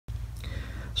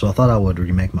So I thought I would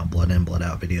remake my blood in, blood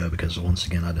out video, because once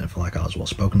again, I didn't feel like I was well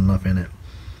spoken enough in it.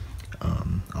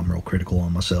 I'm real critical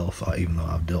on myself, even though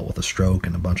I've dealt with a stroke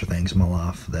and a bunch of things in my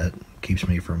life that keeps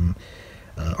me from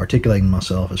articulating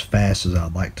myself as fast as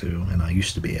I'd like to, and I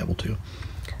used to be able to.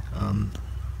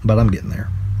 But I'm getting there.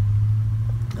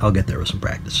 I'll get there with some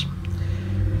practice.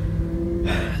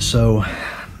 So,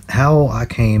 how I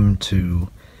came to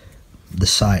the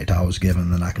sight I was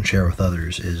given that I can share with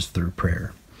others is through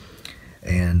prayer.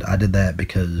 And I did that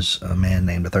because a man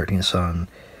named da13thsun,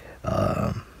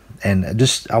 and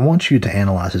just, I want you to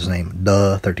analyze his name,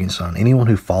 da13thsun. Anyone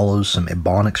who follows some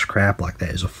ebonics crap like that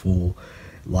is a fool,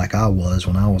 like I was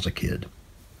when I was a kid.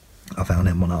 I found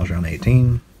him when I was around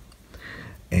 18,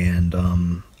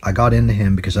 and I got into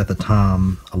him because at the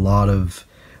time, a lot of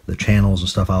the channels and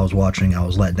stuff I was watching, I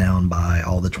was let down by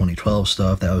all the 2012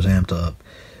 stuff that was amped up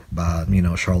by, you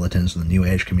know, charlatans in the New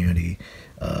Age community.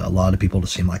 A lot of people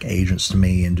just seemed like agents to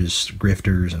me and just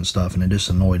grifters and stuff, and it just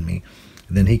annoyed me.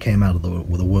 Then he came out of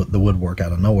the woodwork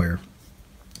out of nowhere,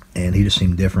 and he just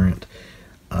seemed different,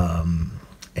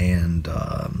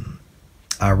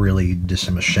 I really just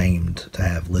am ashamed to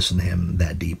have listened to him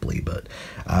that deeply. But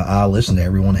I listened to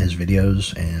every one of his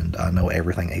videos, and I know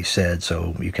everything he said,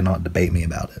 so you cannot debate me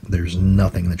about it. There's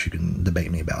nothing that you can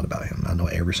debate me about him. I know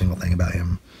every single thing about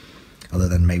him, other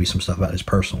than maybe some stuff about his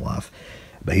personal life.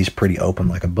 But he's pretty open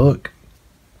like a book.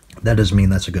 That doesn't mean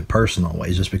that's a good person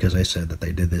always, just because they said that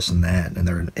they did this and that, and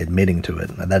they're admitting to it.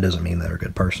 That doesn't mean they're a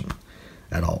good person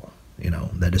at all. You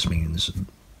know, that just means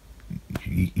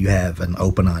you have an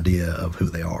open idea of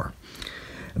who they are.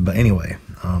 But anyway,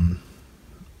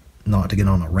 not to get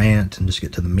on a rant and just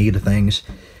get to the meat of things,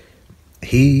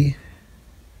 he,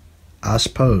 I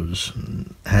suppose,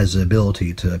 has the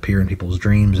ability to appear in people's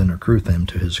dreams and recruit them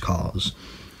to his cause.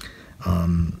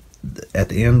 At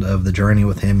the end of the journey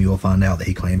with him, you will find out that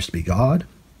he claims to be God.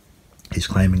 He's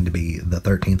claiming to be the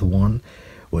 13th one,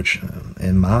 which,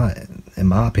 in my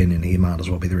opinion, he might as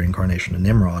well be the reincarnation of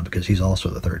Nimrod, because he's also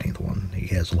the 13th one. He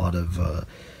has a lot of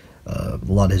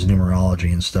his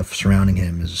numerology and stuff surrounding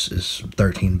him is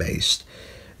 13 based.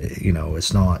 You know,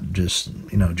 it's not just,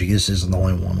 you know, Jesus isn't the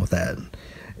only one with that.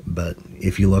 But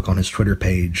if you look on his Twitter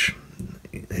page,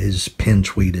 his pinned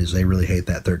tweet is, "They really hate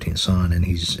that 13th son," and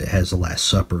it has the Last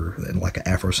Supper, and like an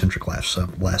Afrocentric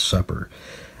Last Supper.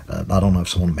 I don't know if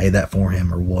someone made that for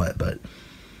him or what, but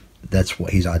that's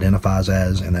what he identifies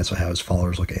as, and that's how his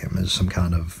followers look at him, as some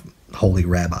kind of holy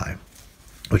rabbi,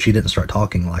 which he didn't start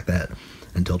talking like that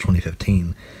until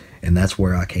 2015. And that's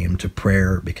where I came to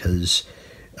prayer, because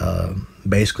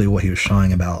basically what he was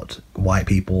showing about white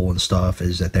people and stuff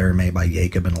is that they're made by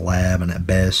Jacob in a lab, and at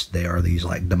best they are these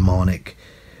like demonic,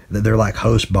 they're like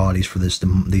host bodies for these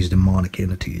demonic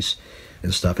entities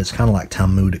and stuff. It's kind of like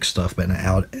Talmudic stuff, but in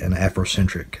an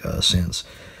Afrocentric sense.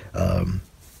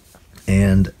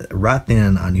 And right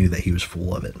then I knew that he was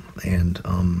full of it. And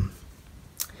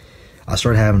I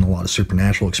started having a lot of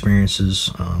supernatural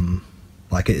experiences.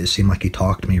 Like it seemed like he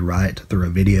talked to me right through a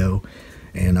video,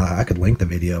 and I could link the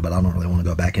video, but I don't really want to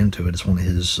go back into it. It's one of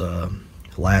his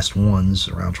last ones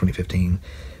around 2015.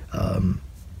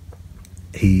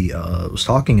 He was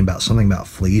talking about something about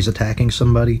fleas attacking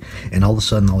somebody, and all of a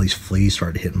sudden all these fleas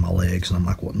started hitting my legs, and I'm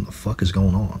like, what in the fuck is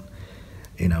going on?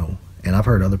 You know, and I've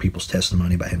heard other people's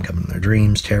testimony about him coming in their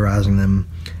dreams, terrorizing them.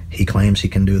 He claims he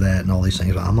can do that and all these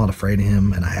things, but I'm not afraid of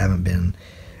him, and I haven't been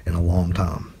in a long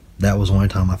time. That was the only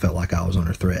time I felt like I was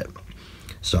under threat.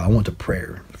 So I went to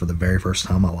prayer for the very first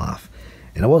time in my life.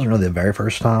 And it wasn't really the very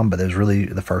first time, but it was really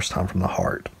the first time from the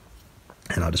heart.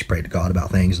 And I just prayed to God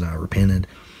about things, and I repented,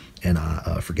 and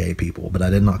I forgave people. But I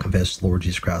did not confess the Lord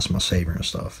Jesus Christ as my Savior and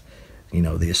stuff. You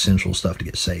know, the essential stuff to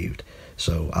get saved.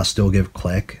 So I still give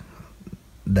Kleck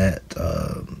that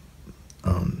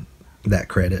that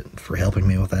credit for helping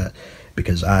me with that,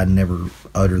 because I never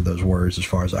uttered those words as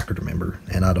far as I could remember.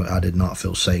 And I did not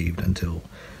feel saved until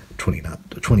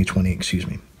 2020, excuse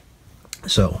me.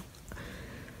 So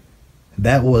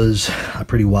that was a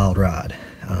pretty wild ride.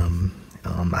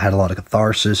 I had a lot of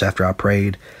catharsis after I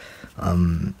prayed,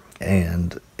 and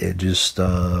it just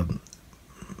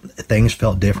things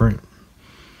felt different.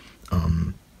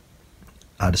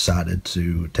 I decided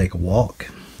to take a walk,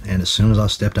 and as soon as I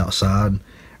stepped outside,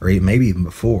 or maybe even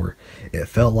before, it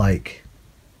felt like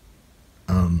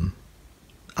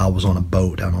I was on a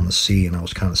boat out on the sea, and I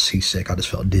was kind of seasick. I just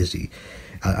felt dizzy.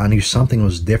 I knew something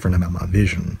was different about my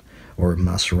vision or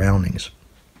my surroundings.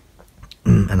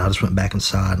 And I just went back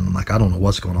inside, and I'm like, I don't know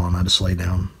what's going on. I just lay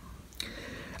down.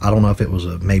 I don't know if it was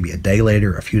maybe a day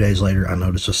later, a few days later, I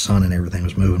noticed the sun and everything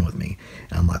was moving with me.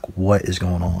 And I'm like, what is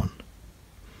going on?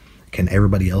 Can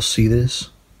everybody else see this?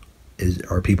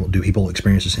 do people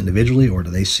experience this individually, or do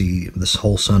they see this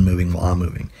whole sun moving while I'm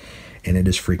moving? And it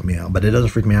just freaked me out. But it doesn't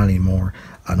freak me out anymore.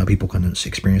 I know people can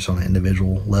experience on an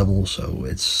individual level, so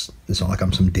it's not like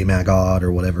I'm some demigod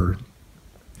or whatever.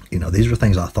 You know, these are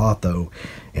things I thought, though,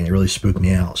 and it really spooked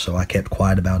me out, so I kept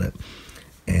quiet about it.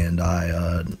 And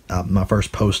my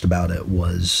first post about it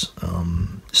was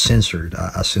censored.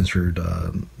 I censored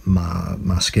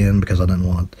my skin because I didn't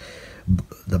want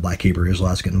the Black Hebrew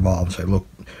Israelites to get involved and say, look,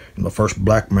 the first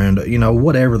black man, you know,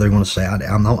 whatever they're going to say. I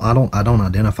don't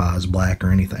identify as black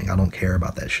or anything. I don't care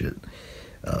about that shit.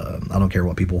 I don't care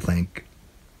what people think,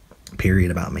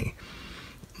 period, about me.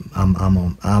 I'm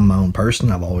my own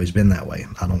person. I've always been that way.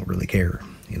 I don't really care,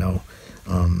 you know.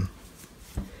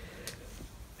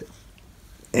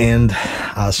 And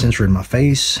I censored my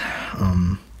face.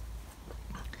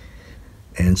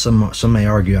 And some may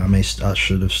argue I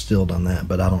should have still done that,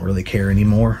 but I don't really care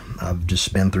anymore. I've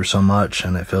just been through so much,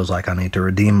 and it feels like I need to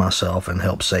redeem myself and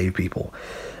help save people.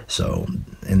 So,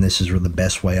 and this is the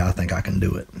best way I think I can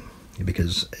do it,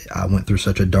 because I went through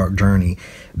such a dark journey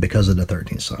because of the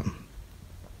 13th Sun.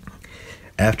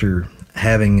 After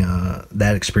having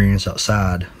that experience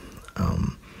outside,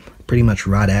 pretty much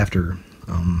right after,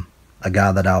 a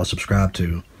guy that I was subscribed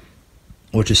to,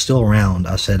 which is still around.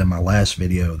 I said in my last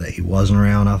video that he wasn't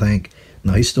around, I think.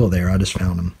 No, he's still there. I just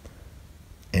found him.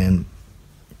 And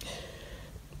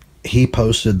he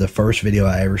posted the first video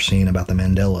I ever seen about the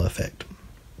Mandela effect.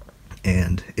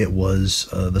 And it was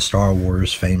the Star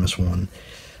Wars famous one.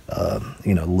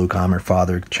 You know, Luke, I'm your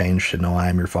father, changed to no, I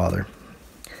am your father.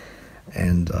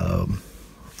 And,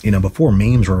 you know, before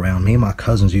memes were around, me and my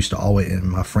cousins used to always, and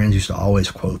my friends used to always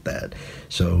quote that.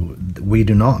 So we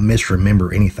do not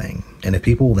misremember anything. And if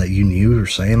people that you knew are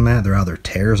saying that, they're either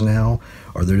tears now,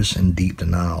 or they're just in deep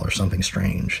denial or something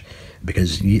strange.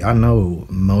 Because I know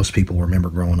most people remember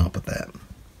growing up with that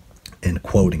and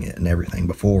quoting it and everything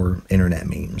before internet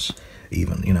memes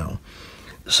even, you know.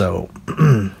 So,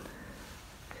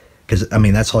 because, I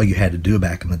mean, that's all you had to do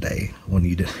back in the day when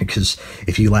you did. Because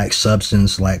if you lack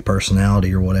substance, lack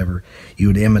personality or whatever, you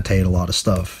would imitate a lot of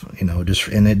stuff, you know,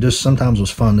 and it just sometimes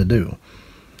was fun to do.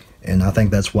 And I think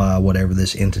that's why whatever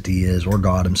this entity is, or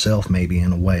God himself maybe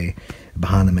in a way,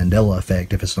 behind the Mandela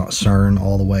effect, if it's not CERN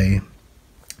all the way,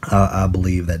 I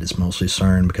believe that it's mostly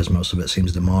CERN, because most of it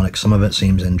seems demonic. Some of it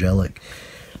seems angelic,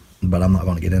 but I'm not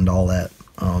going to get into all that.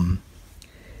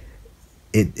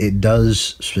 It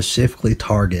does specifically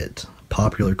target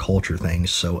popular culture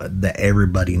things so that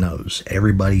everybody knows.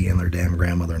 Everybody and their damn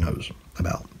grandmother knows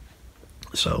about.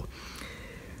 So,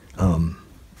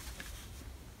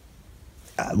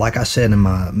 like I said in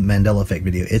my Mandela effect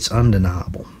video, it's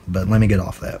undeniable. But let me get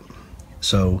off that.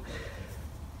 So,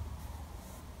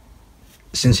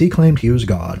 since he claimed he was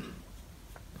God,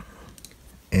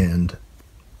 and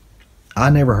I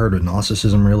never heard of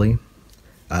Gnosticism really.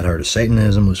 I'd heard of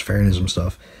Satanism, Luciferianism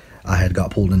stuff. I had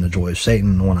got pulled into Joy of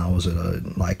Satan when I was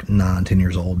at like 9, 10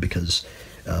 years old, because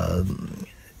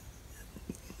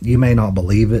you may not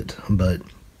believe it, but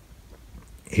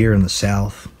here in the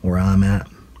South, where I'm at,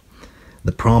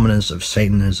 the prominence of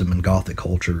Satanism and Gothic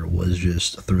culture was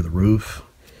just through the roof.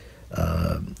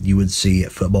 You would see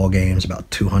at football games about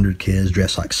 200 kids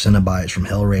dressed like Cenobites from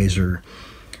Hellraiser.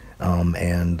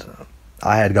 And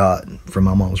I had got, from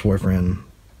my mom's boyfriend,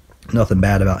 nothing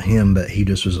bad about him, but he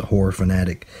just was a horror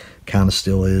fanatic, kind of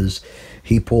still is.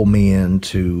 He pulled me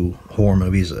into horror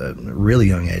movies at a really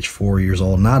young age, 4 years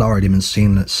old, and I'd already been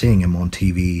seeing him on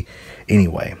TV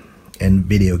anyway. And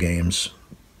video games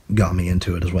got me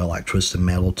into it as well, like Twisted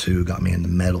Metal 2 got me into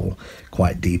metal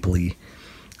quite deeply.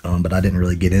 But I didn't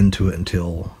really get into it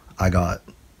until I got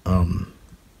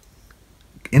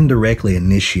indirectly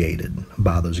initiated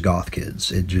by those goth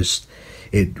kids.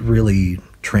 It really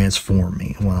transformed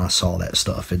me when I saw that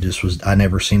stuff. It just was, I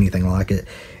never seen anything like it,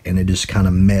 and it just kind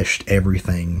of meshed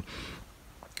everything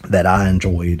that I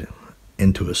enjoyed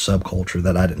into a subculture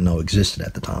that I didn't know existed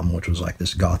at the time, which was like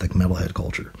this gothic metalhead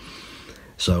culture.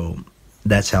 So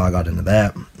that's how I got into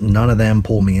that. None of them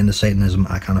pulled me into Satanism.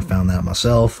 I kind of found that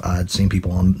myself. I'd seen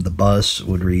people on the bus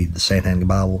would read the Satanic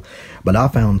Bible, but I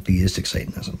found theistic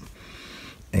Satanism.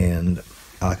 And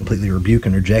I completely rebuke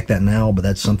and reject that now, but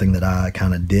that's something that I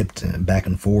kind of dipped back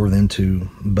and forth into.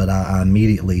 But I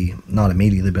immediately, not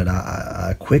immediately, but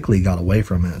I quickly got away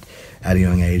from it at a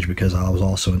young age, because I was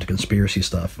also into conspiracy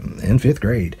stuff in 5th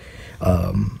grade.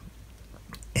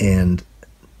 And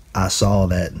I saw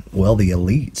that, well, the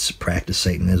elites practice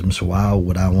Satanism, so why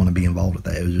would I want to be involved with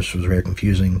that? It was very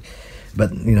confusing.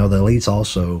 But, you know, the elites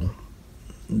also,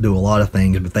 do a lot of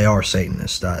things, but they are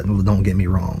Satanists. Don't get me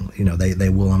wrong. You know, they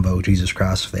will invoke Jesus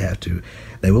Christ if they have to.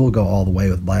 They will go all the way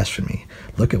with blasphemy.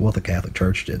 Look at what the Catholic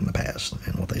Church did in the past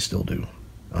and what they still do.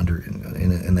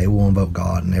 And they will invoke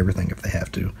God and everything if they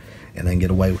have to, and then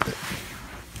get away with it.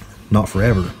 Not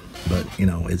forever, but you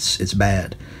know, it's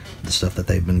bad, the stuff that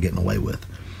they've been getting away with,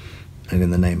 and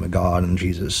in the name of God and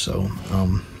Jesus. So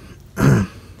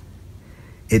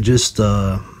it just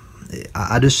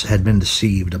I just had been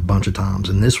deceived a bunch of times,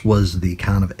 and this was the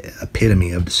kind of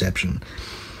epitome of deception.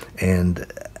 And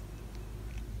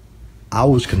I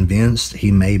was convinced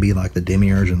he may be like the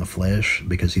demiurge in the flesh,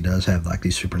 because he does have like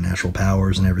these supernatural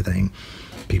powers and everything.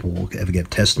 People will ever give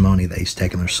testimony that he's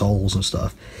taken their souls and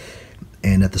stuff.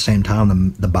 And at the same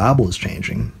time, the Bible is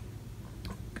changing,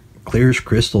 clear as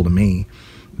crystal to me,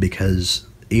 because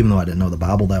even though I didn't know the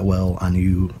Bible that well, I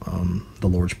knew the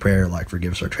Lord's Prayer, like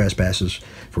forgive us our trespasses,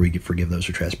 for we forgive those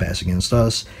who trespass against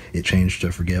us. It changed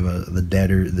to forgive the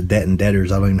debt and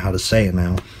debtors. I don't even know how to say it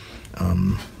now.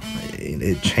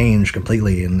 It changed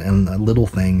completely, and little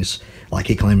things, like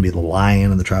he claimed to be the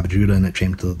lion of the tribe of Judah, and it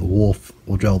changed to the wolf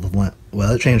will dwell with the lamb.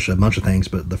 Well, it changed to a bunch of things,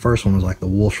 but the first one was like the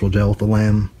wolf shall dwell with the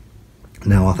lamb.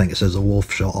 Now I think it says the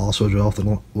wolf shall also dwell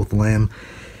with the lamb.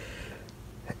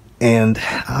 And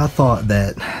I thought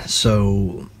that,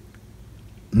 so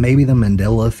maybe the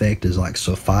Mandela effect is like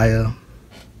Sophia,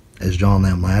 as John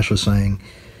Lamb Lash was saying.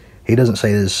 He doesn't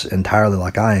say this entirely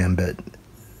like I am, but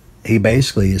he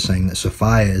basically is saying that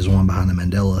Sophia is one behind the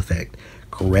Mandela effect,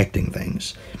 correcting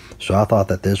things. So I thought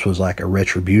that this was like a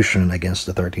retribution against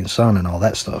the 13th son and all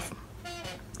that stuff,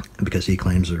 because he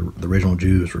claims the original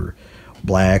Jews were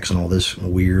blacks and all this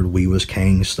weird we was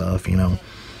king stuff, you know.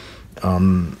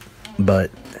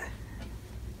 But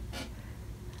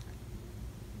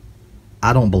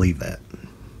I don't believe that.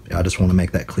 I just want to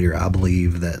make that clear. I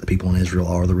believe that the people in Israel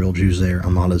are the real Jews there.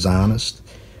 I'm not a Zionist.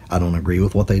 I don't agree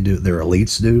with what they do. Their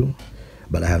elites do.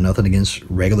 But I have nothing against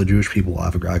regular Jewish people.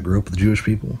 I grew up with Jewish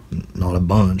people. Not a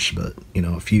bunch, but, you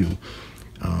know, a few.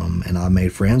 And I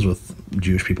made friends with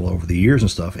Jewish people over the years and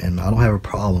stuff, and I don't have a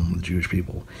problem with Jewish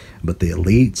people. But the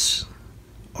elites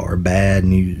are bad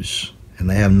news, and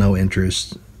they have no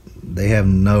interest. They have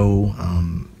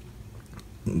no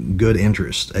good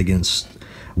interest against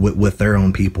with their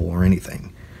own people or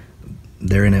anything.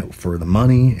 They're in it for the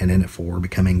money and in it for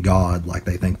becoming God, like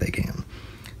they think they can.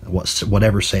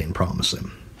 Whatever Satan promised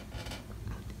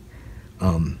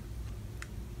them.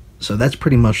 So that's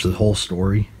pretty much the whole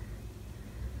story.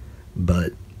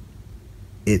 But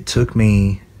it took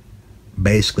me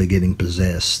basically getting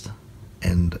possessed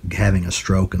and having a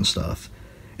stroke and stuff,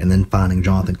 and then finding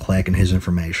Jonathan Kleck and his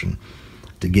information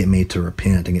to get me to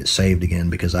repent and get saved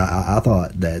again, because I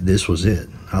thought that this was it.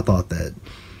 I thought that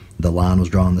the line was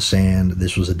drawn in the sand.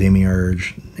 This was a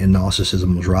demiurge, and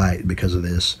Gnosticism was right because of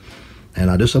this. And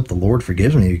I just hope the Lord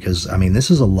forgives me, because, I mean, this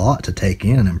is a lot to take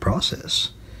in and process.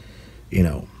 You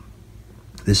know,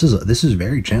 this is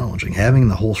very challenging. Having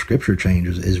the whole scripture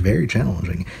changes is very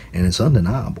challenging, and it's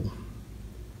undeniable.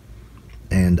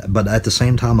 But at the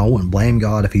same time, I wouldn't blame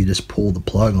God if he just pulled the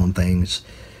plug on things,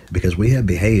 because we have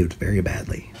behaved very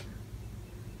badly.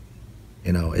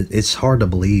 You know, it's hard to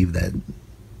believe that.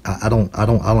 I don't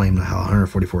even know how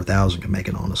 144,000 can make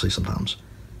it, honestly. Sometimes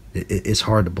it's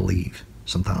hard to believe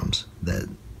sometimes that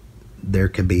there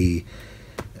could be,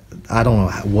 I don't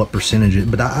know what percentage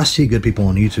but I see good people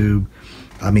on YouTube.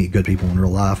 I meet good people in real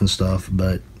life and stuff,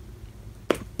 but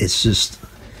it's just,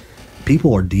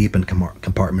 people are deep in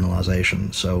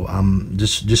compartmentalization. So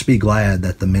just be glad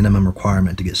that the minimum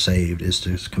requirement to get saved is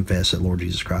to confess that Lord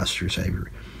Jesus Christ is your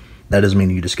Savior. That doesn't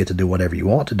mean you just get to do whatever you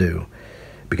want to do,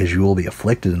 because you will be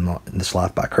afflicted in this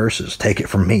life by curses. Take it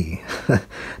from me.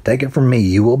 Take it from me.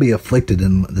 You will be afflicted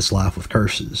in this life with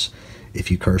curses if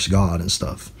you curse God and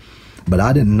stuff. But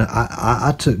I didn't.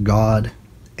 I took God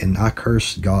and I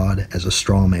cursed God as a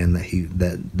straw man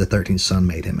that the 13th son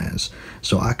made him as.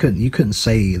 So you couldn't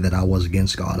say that I was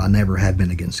against God. I never have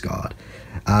been against God.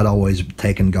 I'd always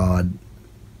taken God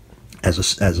as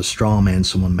a straw man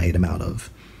someone made him out of.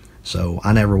 So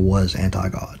I never was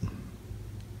anti-God.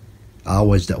 I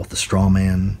always dealt with the straw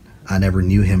man. I never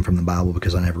knew him from the Bible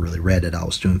because I never really read it. I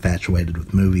was too infatuated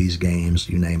with movies, games,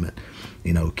 you name it.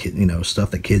 You know,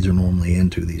 stuff that kids are normally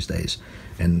into these days,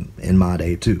 and in my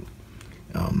day too.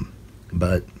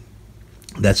 But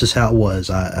that's just how it was.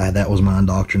 That was my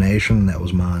indoctrination. That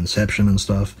was my inception and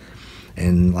stuff.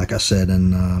 And like I said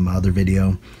in my other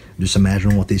video, just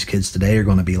imagine what these kids today are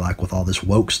going to be like with all this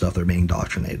woke stuff they're being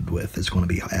indoctrinated with. It's going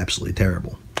to be absolutely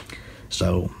terrible.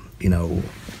 So, you know,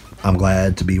 I'm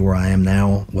glad to be where I am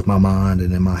now with my mind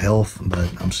and in my health,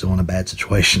 but I'm still in a bad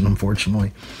situation,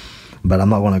 unfortunately. but I'm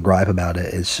not going to gripe about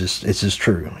it. It's just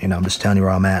true. You know, I'm just telling you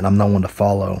where I'm at, and I'm no one to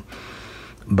follow.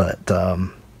 But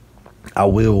I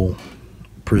will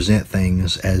present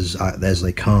things as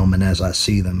they come and as I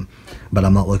see them. But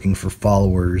I'm not looking for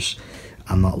followers.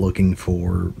 I'm not looking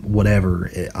for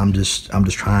whatever. I'm just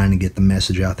trying to get the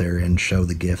message out there and show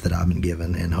the gift that I've been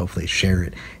given, and hopefully share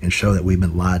it and show that we've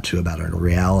been lied to about our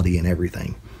reality and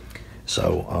everything.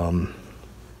 So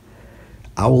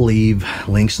I will leave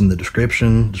links in the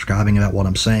description describing about what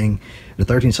I'm saying. The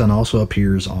 13th Sun also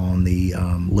appears on the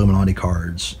Illuminati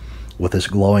cards with this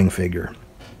glowing figure.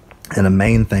 And the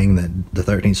main thing that the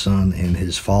 13th Sun and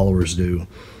his followers do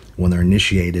when they're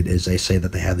initiated is they say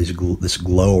that they have this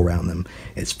glow around them.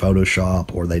 It's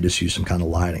Photoshop, or they just use some kind of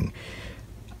lighting.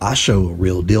 I show a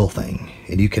real deal thing,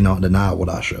 and you cannot deny what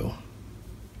I show.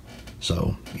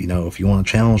 So, you know, if you want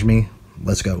to challenge me,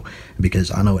 let's go,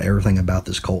 because I know everything about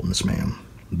this cultist man.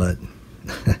 But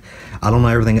I don't know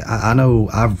everything. I know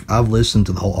I've listened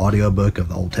to the whole audiobook of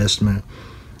the Old Testament.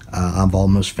 I've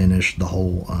almost finished the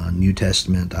whole New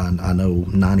Testament. I know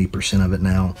 90% of it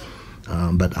now,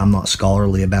 but I'm not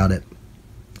scholarly about it.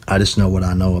 I just know what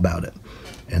I know about it,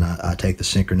 and I take the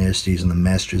synchronicities and the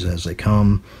messages as they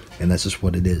come, and that's just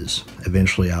what it is.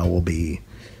 Eventually I will be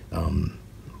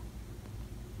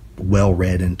well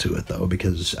read into it, though,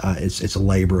 because it's a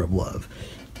labor of love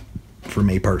for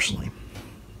me personally.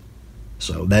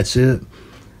 So that's it.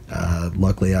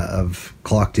 Luckily I've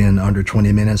clocked in under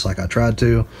 20 minutes like I tried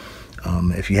to.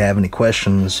 If you have any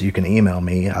questions, you can email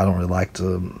me. I don't really like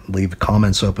to leave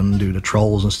comments open due to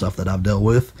trolls and stuff that I've dealt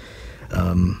with,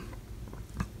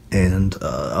 and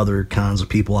other kinds of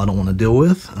people I don't want to deal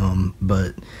with.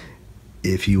 But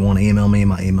if you want to email me,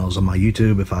 my email's on my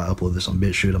YouTube. If I upload this on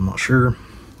BitChute, I'm not sure.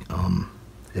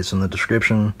 It's in the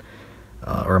description,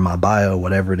 or my bio,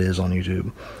 whatever it is on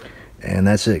YouTube. And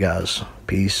that's it, guys.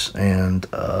 Peace, and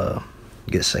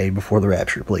get saved before the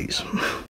rapture, please.